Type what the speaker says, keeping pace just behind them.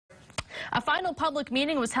A final public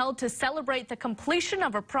meeting was held to celebrate the completion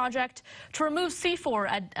of a project to remove SEFOR,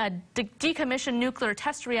 a decommissioned nuclear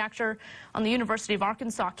test reactor on the University of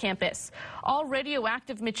Arkansas campus. All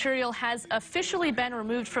radioactive material has officially been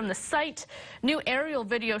removed from the site. New aerial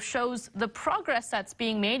video shows the progress that's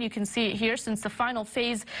being made. You can see it here since the final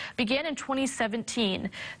phase began in 2017.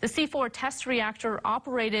 The SEFOR test reactor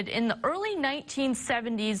operated in the early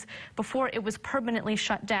 1970s before it was permanently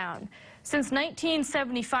shut down. Since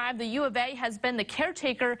 1975, the U of A has been the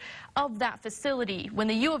caretaker of that facility. When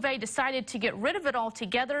the U of A decided to get rid of it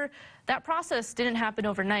altogether, that process didn't happen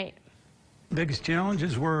overnight. Biggest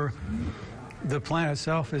challenges were the plant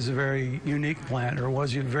itself is a very unique plant, or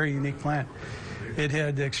was a very unique plant. It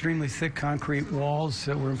had extremely thick concrete walls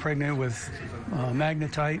that were impregnated with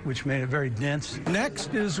magnetite, which made it very dense.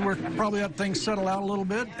 Next is we're probably let things settle out a little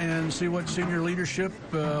bit and see what senior leadership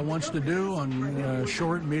wants to do on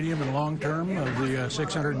short, medium, and long term of the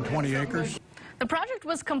 620 acres. The project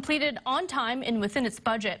was completed on time and within its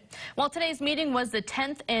budget. While today's meeting was the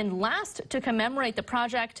 10th and last to commemorate the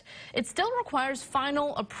project, it still requires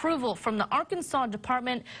final approval from the Arkansas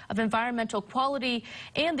Department of Environmental Quality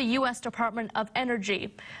and the U.S. Department of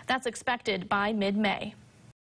Energy. That's expected by mid-May.